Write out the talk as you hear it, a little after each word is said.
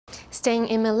Staying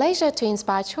in Malaysia to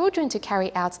inspire children to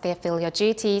carry out their filial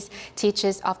duties,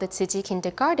 teachers of the Tzu Chi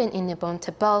Kindergarten in Ni-bong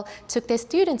Te-bal took their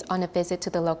students on a visit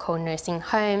to the local nursing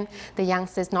home. The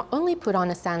youngsters not only put on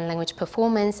a sign language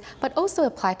performance, but also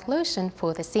applied lotion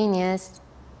for the seniors.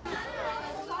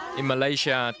 In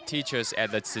Malaysia, teachers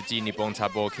at the Tzu Chi Ni-bong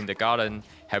Te-bal Kindergarten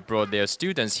have brought their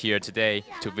students here today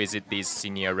to visit these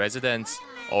senior residents,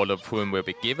 all of whom will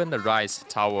be given the rice,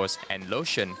 towels and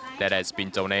lotion that has been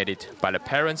donated by the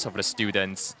parents of the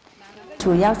students.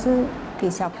 We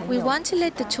want to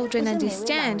let the children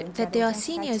understand that there are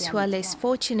seniors who are less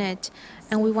fortunate,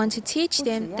 and we want to teach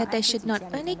them that they should not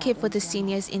only care for the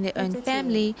seniors in their own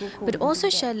family, but also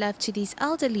show love to these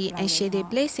elderly and share their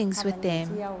blessings with them.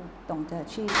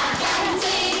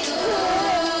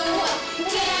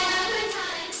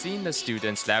 Seeing the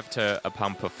students' laughter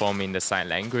upon performing the sign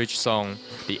language song,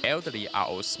 the elderly are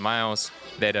all smiles.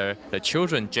 Later, the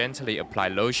children gently apply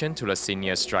lotion to the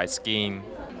seniors' dry skin.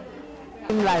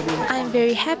 I'm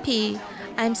very happy.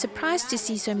 I'm surprised to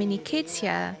see so many kids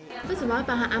here. 为什么要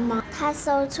帮他按摩？他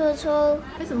手粗粗。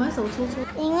为什么会手粗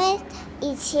粗？因为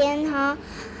以前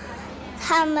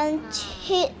他们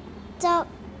去做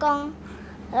工，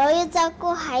然后又照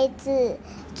顾孩子，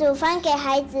煮饭给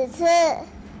孩子吃，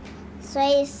所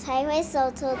以才会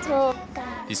手粗粗。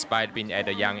 Despite being at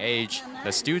a young age,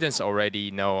 the students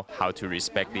already know how to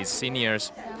respect these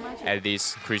seniors. At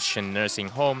this Christian nursing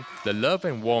home, the love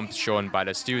and warmth shown by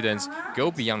the students go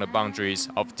beyond the boundaries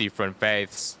of different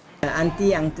faiths.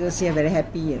 Auntie, uncles here very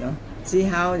happy, you know. See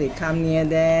how they come near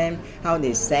them, how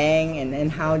they sing, and then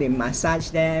how they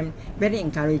massage them. Very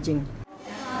encouraging.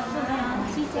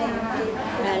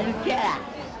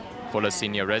 For the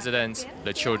senior residents,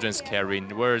 the children's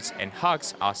caring words and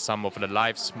hugs are some of the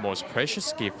life's most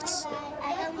precious gifts.